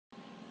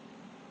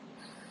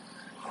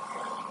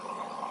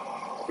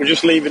we're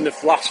just leaving the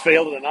last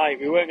field of the night.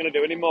 We weren't going to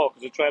do any more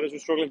because the trailers were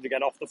struggling to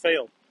get off the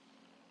field.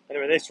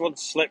 Anyway, this one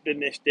slipped in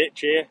this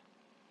ditch here.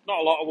 Not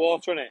a lot of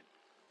water in it,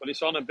 but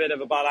it's on a bit of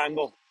a bad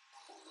angle.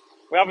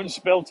 We haven't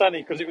spilt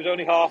any because it was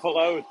only half a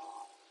load,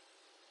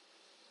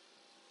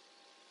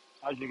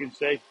 as you can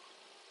see.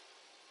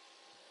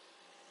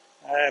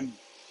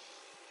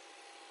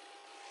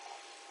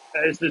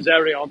 There's the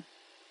Xerion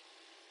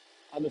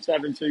and the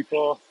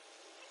 724.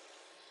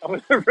 I'm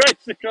going to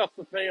race across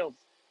the field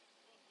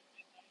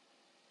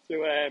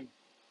to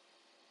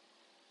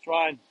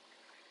try and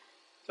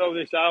tow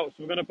this out. So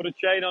we're going to put a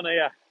chain on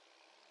here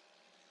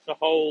to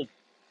hold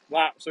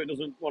that so it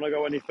doesn't want to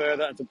go any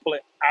further and to pull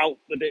it out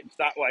the ditch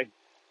that way.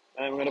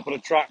 And then we're going to put a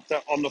tractor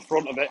on the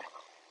front of it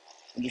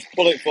and just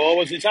pull it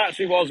forwards. It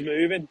actually was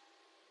moving,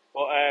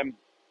 but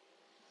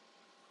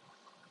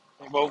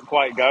it won't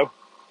quite go.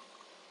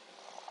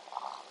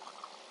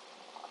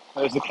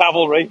 There's the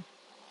cavalry.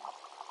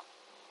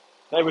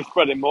 They were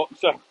spreading muck,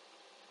 so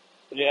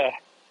yeah,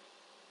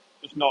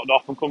 just knocked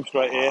off and come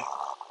straight here.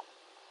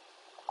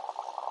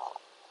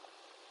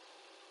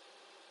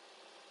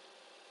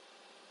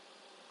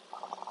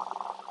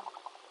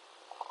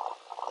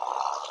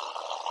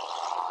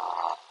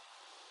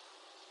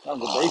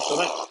 Sounds a beast,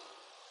 doesn't it?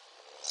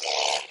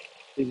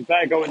 He's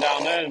better going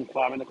down there and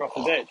climbing across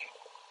the ditch.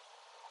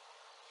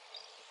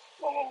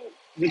 Oh,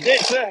 the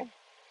ditch there.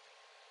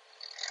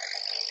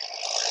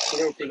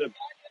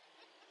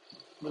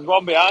 There's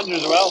one behind you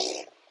as well.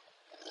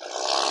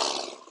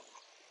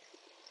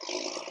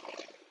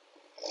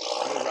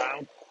 Go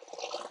round.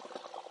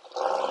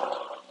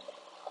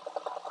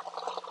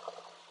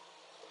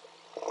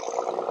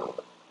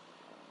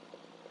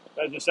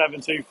 There's the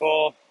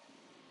 724.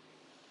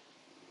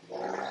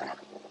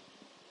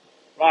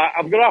 Right,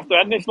 I'm going to have to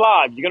end this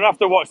live. You're going to have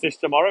to watch this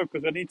tomorrow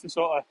because I need to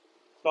sort of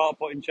start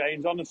putting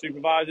chains on and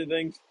supervising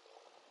things.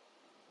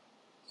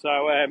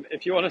 So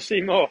if you want to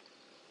see more,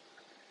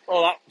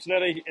 that's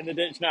nearly in the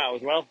ditch now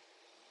as well.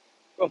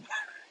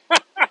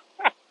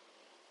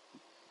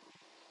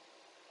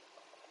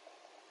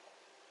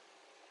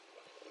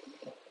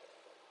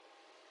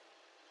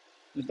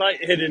 There's like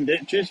hidden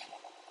ditches.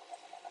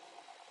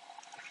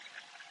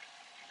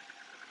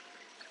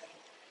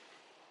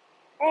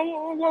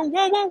 Oh, whoa,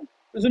 whoa, whoa.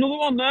 There's another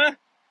one there.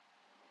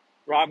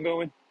 Right, I'm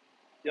going.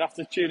 You'll have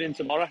to tune in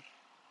tomorrow.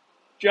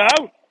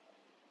 Joe,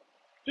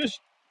 there's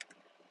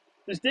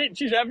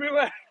ditches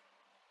everywhere.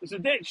 There's a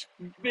ditch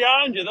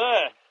behind you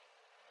there,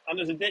 and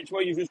there's a ditch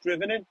where you've just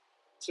driven in.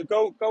 So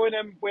go in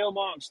them wheel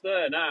marks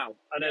there now,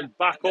 and then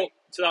back up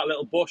to that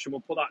little bush, and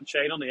we'll put that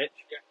chain on the hitch.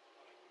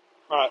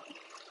 Yeah. Right.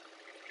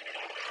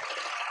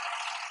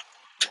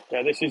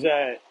 Yeah, this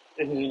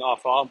isn't our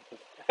farm.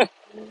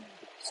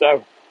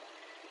 So,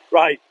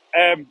 right,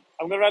 I'm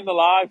going to end the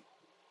live.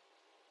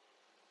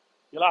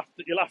 You'll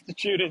have to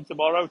tune in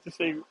tomorrow to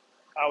see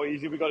how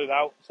easy we got it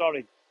out.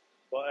 Sorry,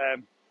 but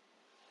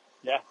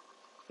yeah.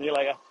 See you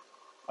later.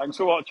 Thanks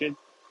for watching.